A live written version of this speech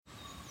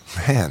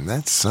Man,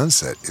 that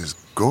sunset is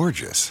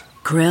gorgeous.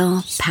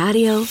 Grill,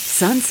 patio,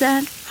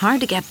 sunset.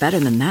 Hard to get better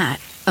than that.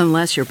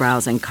 Unless you're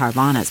browsing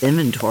Carvana's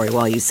inventory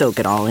while you soak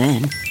it all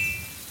in.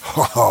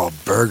 Oh,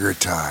 burger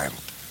time.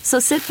 So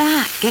sit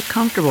back, get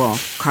comfortable.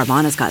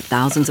 Carvana's got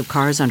thousands of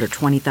cars under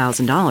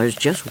 $20,000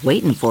 just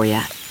waiting for you.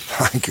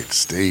 I could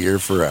stay here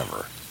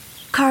forever.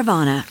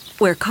 Carvana,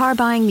 where car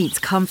buying meets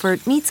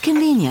comfort, meets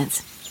convenience.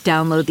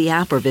 Download the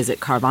app or visit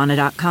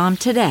Carvana.com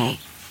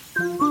today.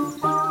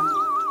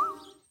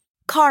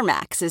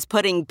 CarMax is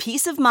putting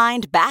peace of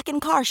mind back in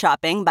car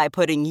shopping by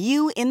putting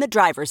you in the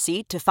driver's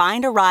seat to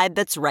find a ride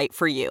that's right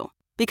for you.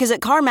 Because at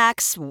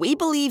CarMax, we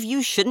believe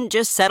you shouldn't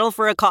just settle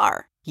for a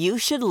car. You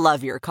should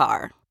love your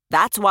car.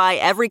 That's why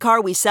every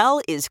car we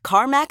sell is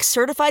CarMax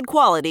certified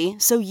quality,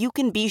 so you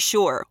can be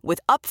sure with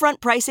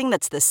upfront pricing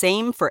that's the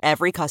same for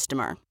every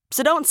customer.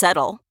 So don't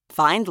settle.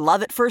 Find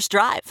love at first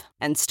drive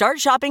and start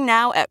shopping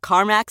now at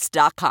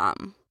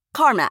CarMax.com.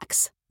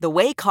 CarMax, the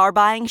way car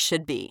buying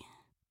should be.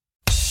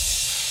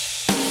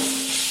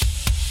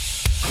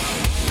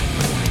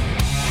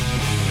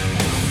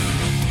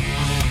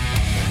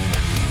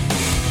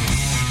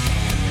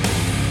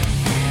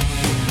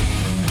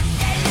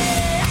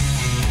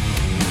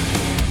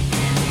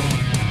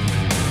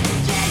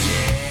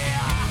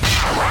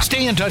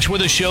 Stay in touch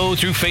with the show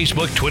through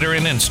Facebook, Twitter,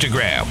 and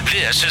Instagram.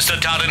 This is the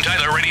Todd and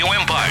Tyler Radio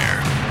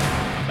Empire.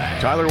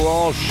 Tyler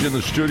Walsh in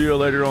the studio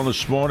later on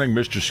this morning.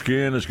 Mr.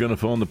 Skin is going to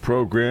phone the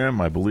program.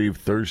 I believe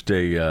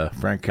Thursday,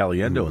 Frank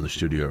Caliendo in the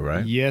studio,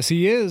 right? Yes,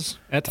 he is.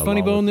 At the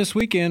Funny Bone this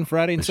weekend,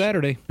 Friday and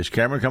Saturday. Is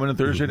Cameron coming in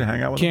Thursday to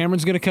hang out with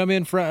Cameron's going to come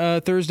in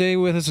Thursday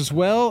with us as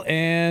well.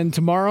 And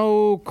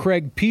tomorrow,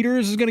 Craig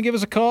Peters is going to give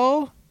us a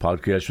call.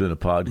 Podcast within a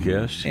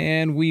podcast.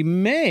 And we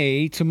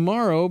may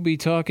tomorrow be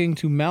talking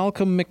to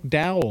Malcolm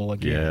McDowell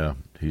again. Yeah,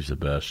 he's the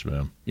best,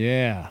 man.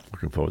 Yeah.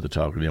 Looking forward to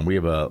talking to him. We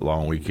have a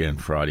long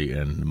weekend, Friday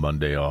and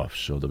Monday off,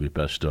 so there'll be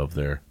best of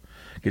there.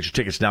 Get your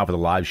tickets now for the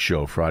live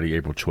show, Friday,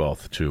 April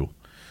 12th, too.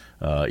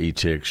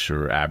 E-Tix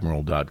or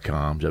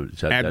Admiral.com.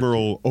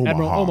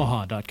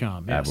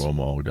 AdmiralOmaha.com. Yes.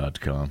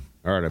 AdmiralOmaha.com.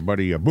 All right, our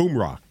buddy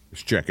Boomrock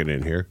is checking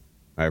in here.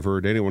 I've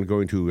heard anyone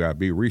going to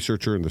be a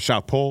researcher in the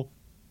South Pole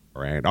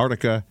or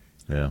Antarctica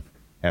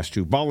has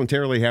to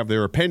voluntarily have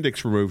their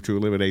appendix removed to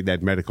eliminate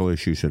that medical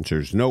issue, since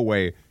there's no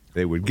way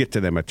they would get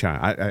to them in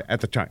time.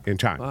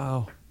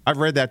 Wow. I've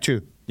read that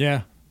too.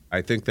 Yeah.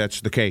 I think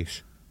that's the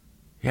case.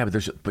 Yeah,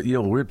 but you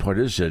know, the weird part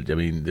is that, I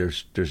mean,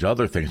 there's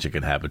other things that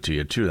can happen to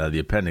you too. Now, the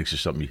appendix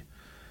is something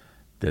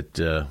that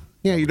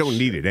you don't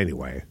need it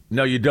anyway.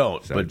 No, you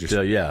don't. So but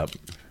yeah.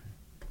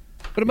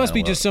 But it must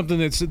be just something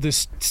that's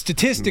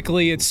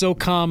statistically it's so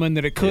common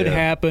that it could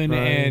happen,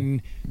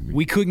 and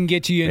we couldn't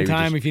get to you in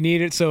time if you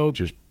need it. So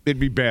it'd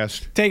be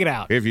best take it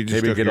out. If you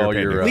just maybe get all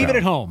your leave it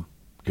at home.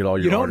 Get all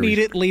your you don't arteries, need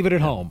it. Leave it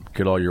at home.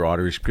 Get all your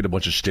arteries. Get a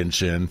bunch of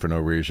stents in for no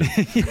reason.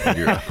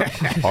 Your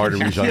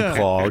arteries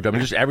unclogged. I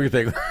mean, just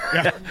everything.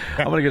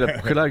 I'm gonna get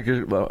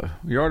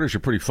your arteries are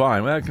pretty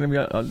fine. Well, let's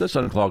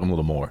unclog them a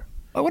little more.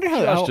 I wonder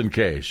just in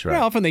case. Right?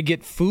 How often they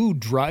get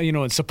food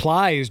and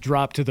supplies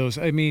dropped to those.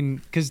 I mean,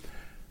 because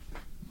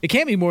it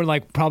can't be more than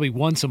like probably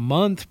once a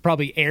month.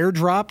 Probably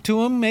airdrop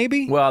to them,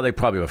 maybe. Well, they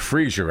probably have a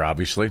freezer,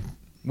 obviously.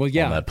 Well,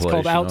 yeah, it's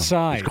called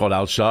outside. It's called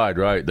outside,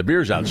 right? The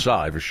beer's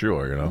outside for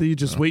sure. Do you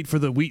just wait for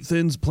the Wheat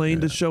Thins plane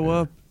to show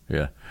up?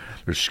 Yeah,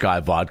 there's Sky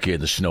Vodka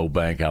in the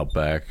snowbank out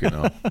back.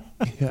 Yeah,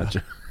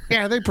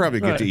 they probably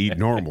get to eat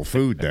normal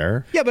food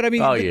there. Yeah, but I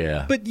mean,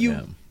 but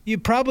you're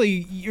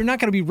not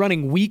going to be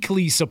running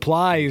weekly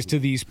supplies to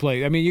these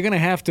places. I mean, you're going to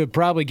have to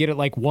probably get it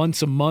like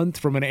once a month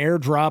from an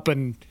airdrop,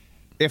 and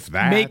if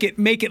that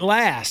make it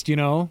last.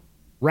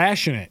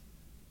 Ration it.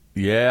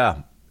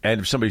 Yeah.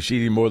 And if somebody's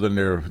eating more than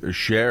their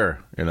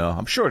share,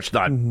 I'm sure it's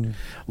not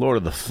Lord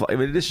of the Flies. I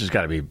mean, this has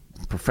got to be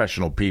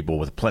professional people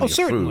with plenty of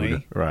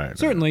food. Right.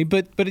 Certainly,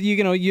 but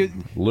you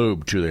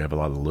lube, too. They have a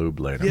lot of lube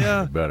later.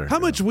 Yeah. Better. How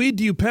much weed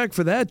do you pack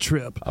for that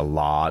trip? A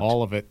lot.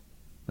 All of it.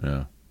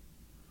 Yeah.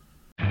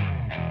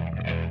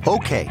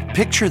 Okay,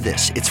 picture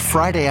this. It's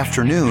Friday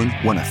afternoon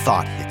when a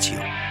thought hits you.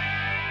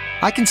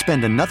 I can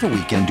spend another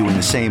weekend doing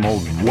the same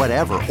old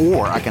whatever,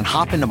 or I can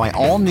hop into my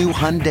all-new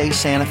Hyundai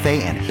Santa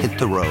Fe and hit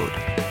the road.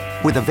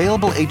 With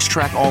available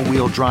H-Track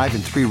all-wheel drive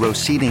and 3-row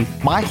seating,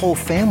 my whole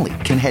family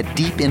can head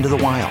deep into the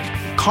wild.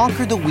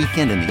 Conquer the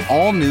weekend in the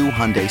all-new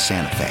Hyundai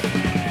Santa Fe.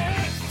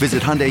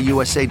 Visit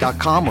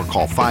HyundaiUSA.com or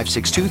call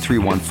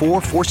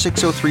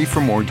 562-314-4603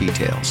 for more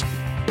details.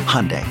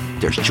 Hyundai,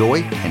 there's joy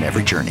in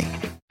every journey.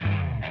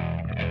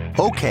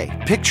 Okay,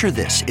 picture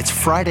this. It's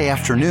Friday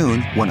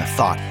afternoon when a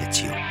thought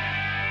hits you.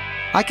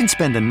 I can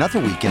spend another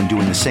weekend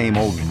doing the same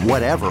old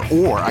whatever,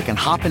 or I can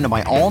hop into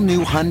my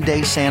all-new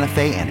Hyundai Santa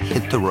Fe and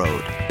hit the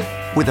road.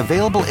 With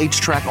available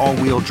H-Track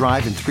all-wheel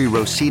drive and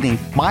 3-row seating,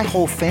 my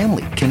whole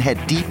family can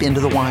head deep into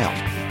the wild.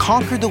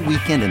 Conquer the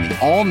weekend in the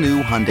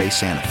all-new Hyundai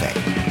Santa Fe.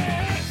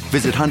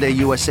 Visit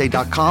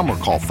HyundaiUSA.com or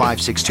call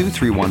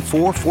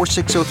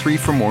 562-314-4603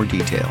 for more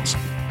details.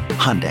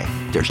 Hyundai,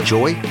 there's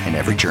joy in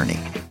every journey.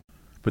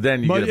 But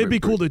then it'd be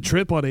cool to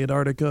trip on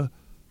Antarctica.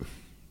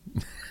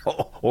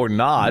 or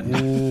not.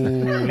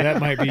 Ooh, that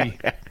might be.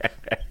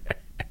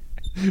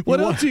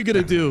 What else are you going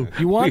to do?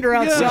 You wander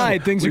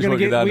outside, things are going to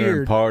get down there and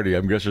weird. party.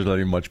 I guess there's not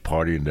even much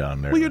partying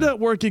down there. Well, you're not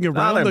working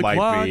around the might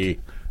clock. Be.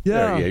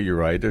 Yeah. Yeah, you're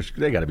right.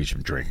 They got to be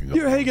some drinking going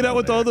You're hanging out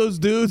with all those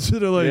dudes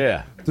that are like,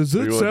 yeah. Does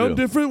it sound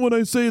different when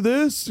I say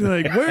this?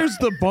 You're like, where's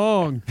the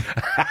bong?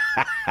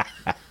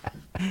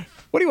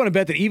 What do you want to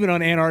bet that even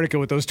on Antarctica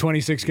with those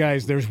 26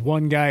 guys, there's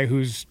one guy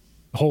who's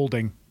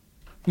holding?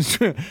 Go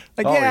talk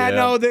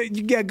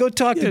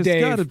to Dave.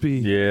 It's got to be.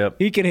 Yeah.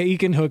 He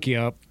can hook you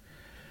up.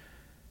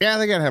 Yeah,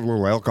 they got to have a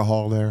little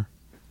alcohol there.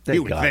 They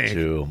got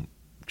to.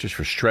 Just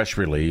for stress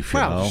relief,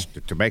 you know.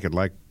 Just to make it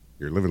like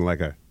you're living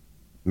like a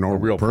normal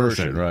real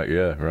person. Right,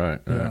 yeah,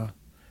 right. Yeah.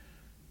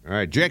 All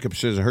right, Jacob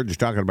says, I heard you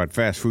talking about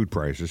fast food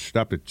prices.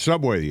 Stopped at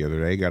Subway the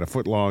other day, got a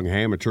foot-long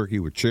ham and turkey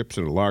with chips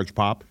and a large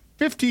pop.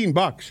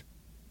 $15.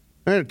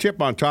 And a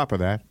tip on top of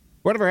that.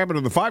 Whatever happened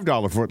to the $5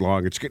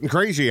 footlong? It's getting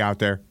crazy out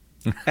there.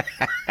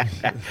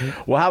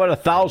 Well, how about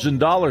a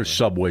 $1,000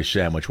 Subway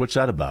sandwich? What's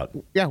that about?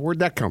 Yeah, where'd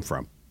that come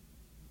from?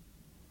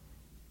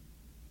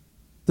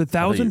 The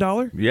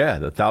 $1,000? Yeah,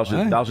 the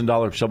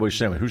 $1,000 Subway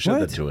sandwich. Who said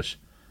that to us?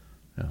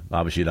 Yeah,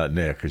 obviously not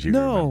Nick, because you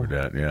remember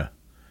that. Yeah,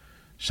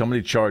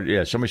 somebody charged.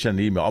 Yeah, somebody sent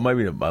an email. Oh,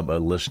 maybe a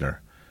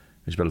listener.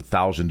 It's about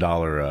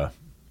 $1,000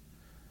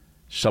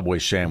 Subway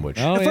sandwich.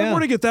 If I'm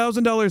ordering a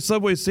 $1,000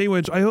 Subway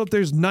sandwich, I hope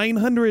there's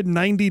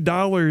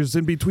 $990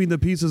 in between the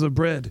pieces of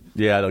bread.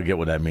 Yeah, I don't get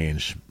what that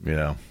means. You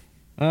know,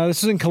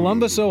 this is in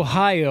Columbus,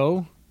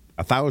 Ohio.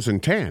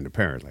 1,010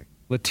 apparently.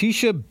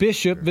 Letitia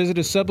Bishop visited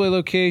a Subway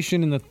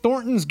location in the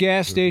Thornton's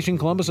gas station,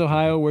 Columbus,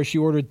 Ohio, where she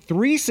ordered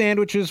 3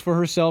 sandwiches for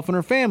herself and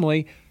her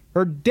family.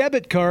 Her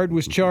debit card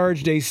was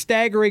charged a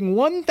staggering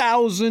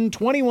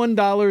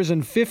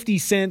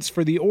 $1,021.50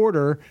 for the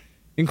order,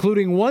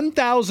 including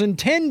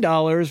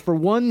 $1,010 for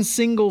one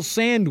single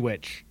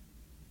sandwich.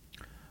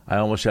 I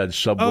almost had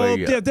Subway. Oh,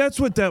 yeah, that's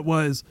what that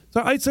was.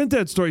 So I sent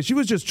that story. She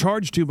was just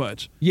charged too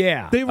much.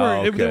 Yeah. They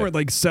were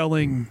like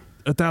selling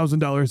a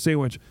 $1,000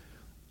 sandwich.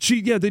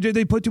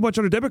 They put too much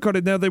on her debit card,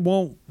 and now they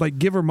won't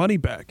give her money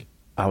back.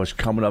 I was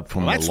coming up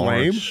from that's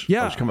Lawrence. lame.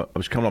 Yeah, I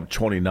was coming up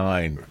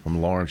 29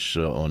 from Lawrence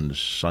on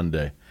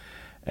Sunday,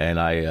 and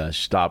I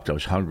stopped. I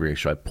was hungry,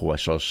 so I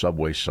saw a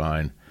Subway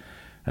sign,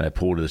 and I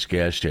pulled to this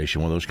gas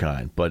station, one of those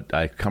kind. But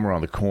I come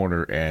around the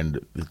corner, and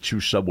the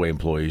 2 Subway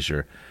employees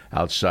are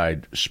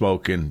outside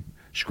smoking,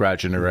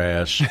 scratching their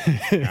ass,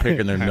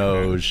 picking their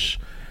nose.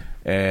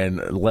 And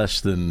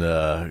less than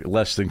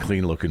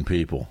clean looking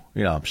people.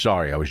 You know, I'm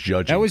sorry, I was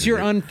judging.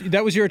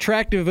 That was your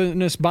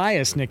attractiveness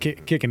bias,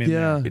 Nick, kicking in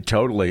there.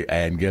 Totally.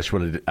 And guess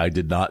what? I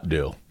did not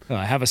do.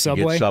 Have a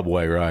Subway. Get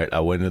Subway, right? I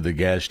went into the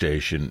gas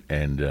station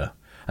and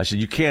I said,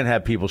 you can't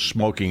have people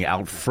smoking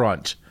out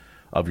front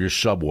of your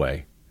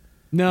Subway.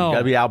 No, you got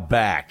to be out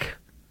back.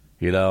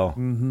 You know.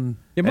 Mm-hmm.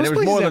 Yeah, most and it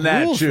was more than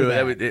that rules too.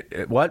 For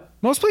that. What?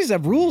 Most places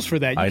have rules for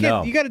that. I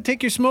know. You got to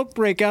take your smoke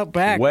break out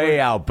back,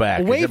 out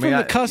back, away from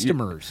the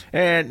customers.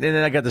 And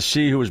then I got to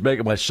see who was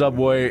making my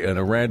Subway in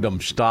a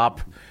random stop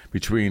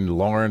between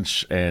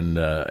Lawrence and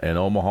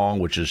Omaha,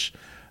 which is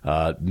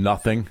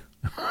nothing.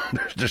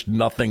 There's just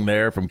nothing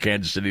there from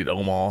Kansas City to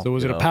Omaha. So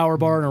was it a Power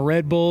Bar and a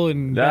Red Bull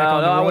and back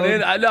on the road? I went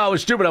in. I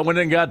was stupid. I went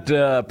in and got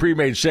a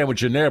pre-made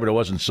sandwich in there, but it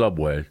wasn't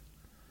Subway.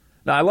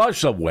 Now, I love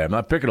Subway. I'm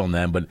not picking on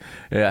them, but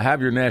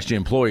have your nasty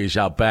employees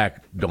out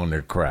back doing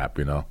their crap,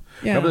 you know.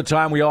 Yeah. Remember the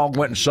time we all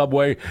went in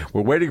Subway?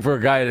 We're waiting for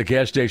a guy at a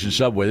gas station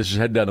Subway. This is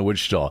heading down to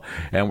Wichita.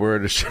 And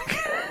we're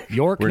at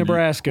York,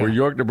 Nebraska. We're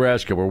York,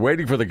 Nebraska. We're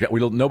waiting for the guy.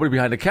 Nobody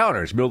behind the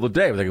counter. It's the middle of the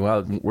day. We're thinking,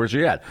 well, where's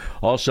he at?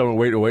 All of a sudden,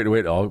 wait.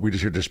 Oh, we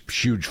just hear this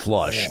huge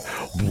flush.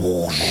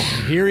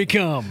 Here he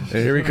comes.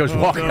 And here he comes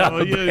walking out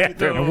the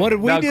bathroom. And what did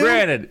we do? Now,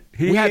 granted,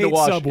 he had to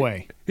wash.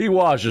 Subway. He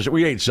washed his.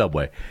 We ate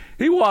Subway.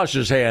 He washed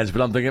his hands,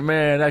 but I'm thinking,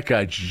 man, that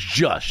guy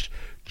just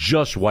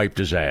wiped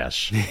his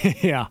ass.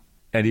 Yeah.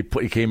 And he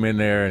came in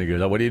there and he goes,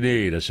 oh, what do you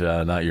need? I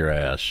said, not your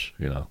ass,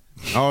 you know.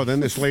 Oh, then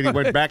this lady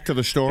went back to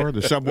the store,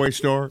 the Subway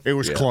store. It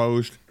was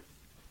closed.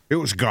 It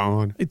was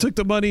gone. He took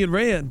the money and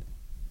ran.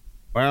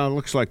 Well, it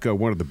looks like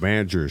one of the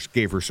managers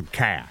gave her some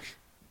cash.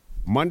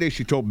 Monday,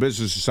 she told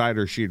Business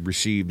Insider she had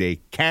received a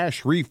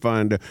cash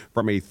refund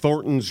from a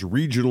Thornton's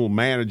regional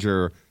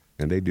manager,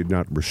 and they did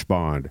not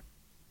respond.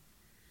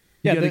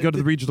 You got to go to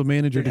the regional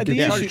manager to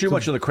get charged too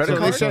much on the credit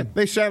card.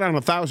 They sat on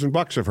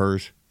 $1,000 of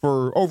hers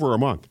for over a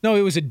month. No,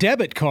 it was a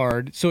debit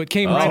card, so it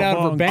came right out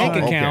of her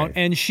bank account,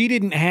 and she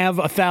didn't have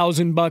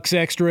 $1,000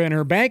 extra in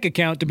her bank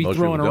account to be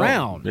throwing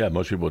around. Yeah,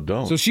 most people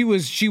don't. So she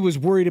was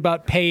worried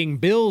about paying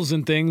bills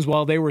and things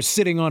while they were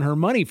sitting on her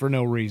money for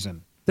no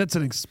reason. That's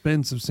an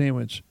expensive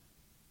sandwich.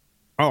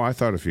 Oh, I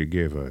thought if you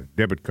gave a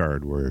debit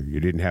card where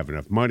you didn't have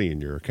enough money in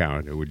your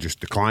account, it would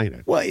just decline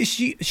it. Well,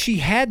 she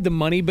had the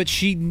money, but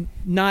she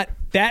not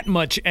that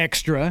much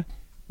extra,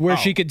 where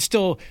she could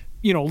still,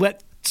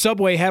 let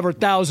Subway have her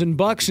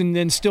 $1,000 and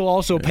then still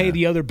also pay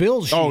the other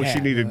bills she had. She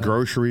needed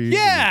groceries.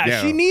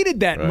 Yeah, she neted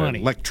that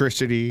money.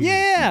 Electricity.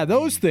 Yeah,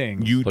 those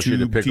things. YouTube, she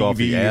had to pick TV. off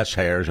the ass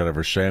hairs out of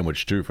her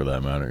sandwich, too, for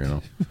that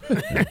matter,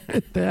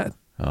 That.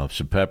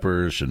 some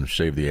peppers and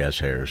save the ass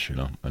hairs.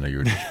 I know you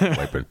were just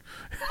wiping.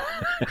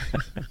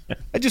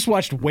 I just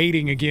watched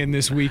Waiting again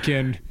this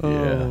weekend.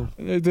 Yeah.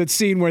 That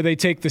scene where they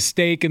take the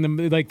steak and the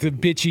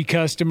bitchy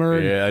customer.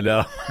 Yeah, I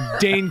know.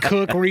 Dane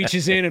Cook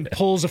reaches in and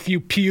pulls a few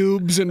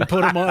pubes and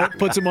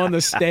puts them on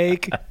the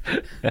steak.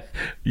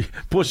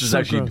 Bush is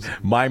actually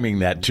miming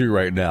that too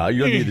right now.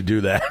 You don't need to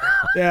do that.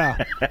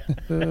 Yeah.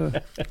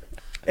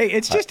 Hey,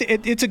 it's just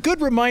it's a good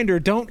reminder.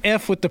 Don't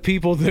F with the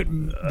people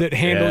that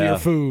handle your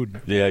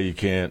food. Yeah, you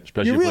can't.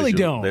 Especially you really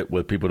don't.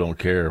 Where people don't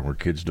care, where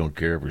kids don't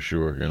care for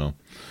sure.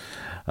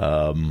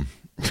 I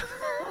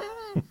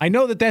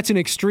know that's an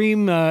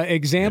extreme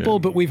example,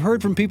 but we've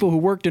heard from people who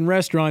worked in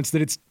restaurants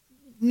that it's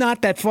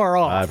not that far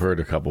off. I've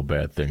heard a couple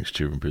bad things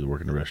too from people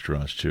working in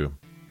restaurants too.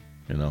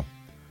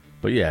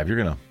 But yeah, if you're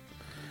gonna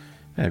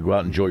go out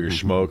and enjoy your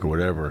smoke or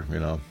whatever,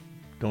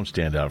 don't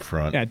stand out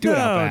front. Yeah, do it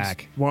out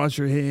back. Wash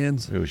your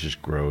hands. It was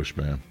just gross,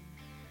 man.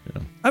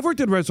 I've worked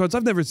in restaurants.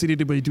 I've never seen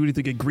anybody do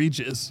anything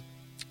egregious.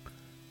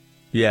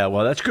 Yeah,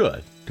 well, that's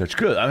good. That's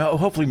good.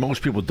 Hopefully,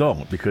 most people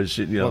don't because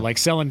like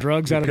selling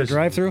drugs out of the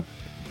drive-thru.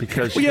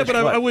 Because but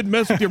I wouldn't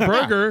mess with your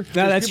burger.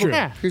 No, that's true.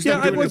 Yeah,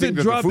 I wasn't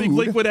dropping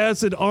liquid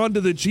acid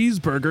onto the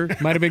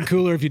cheeseburger. Might have been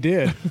cooler if you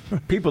did.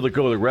 People that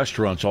go to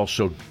restaurants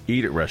also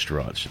eat at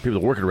restaurants. People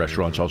that work at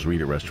restaurants also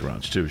eat at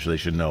restaurants too, so they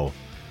should know.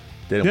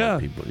 They don't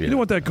want people. Yeah. You don't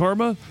want that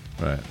karma,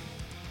 right?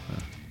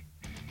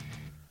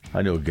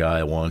 I knew a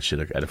guy once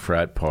at a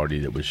frat party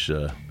that was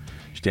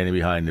standing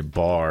behind the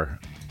bar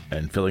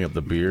and filling up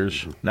the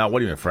beers. Now,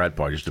 what even a frat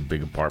party? Just a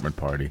big apartment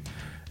party,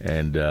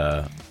 and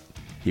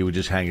he would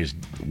just hang his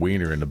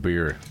wiener in the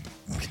beer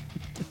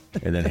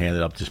and then hand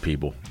it up to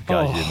people.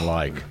 Guys he didn't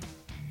like.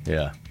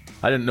 Yeah.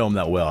 I didn't know him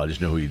that well. I just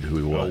knew who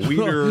he was.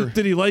 Wiener.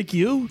 Did he like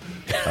you?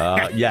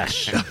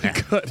 Yes.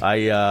 Cause that's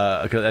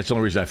the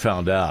only reason I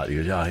found out. He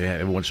goes,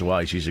 every once in a while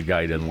he sees a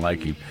guy he doesn't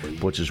like. He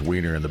puts his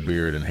wiener in the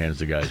beer and hands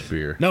the guy's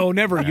beer. No,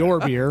 never your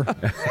beer.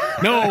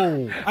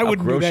 No, I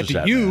wouldn't do that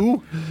to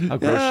you. How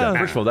gross is that?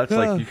 First of all, that's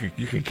like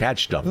you can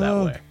catch stuff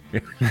that way.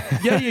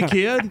 Yeah, you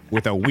can.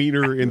 With a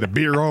wiener in the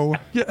bureau.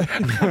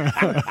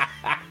 Yeah.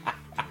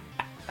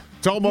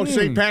 It's almost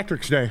St.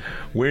 Patrick's Day.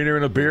 Wiener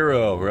in a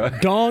bureau, right?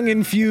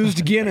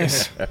 Dong-infused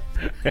Guinness.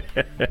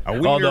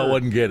 Although it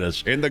wasn't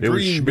Guinness. In the it was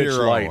green Schmidt's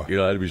bureau. Light.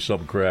 That'd be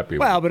something crappy.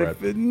 Well, but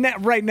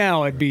right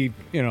now it'd be,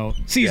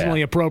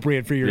 seasonally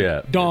appropriate for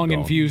your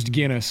dong-infused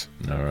Guinness.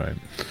 All right.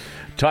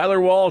 Tyler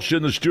Walsh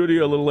in the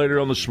studio a little later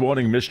on this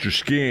morning. Mr.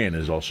 Skin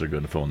is also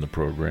going to phone the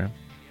program.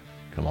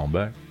 Come on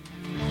back.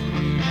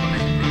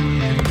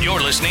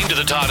 You're listening to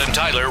the Todd and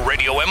Tyler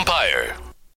Radio Empire.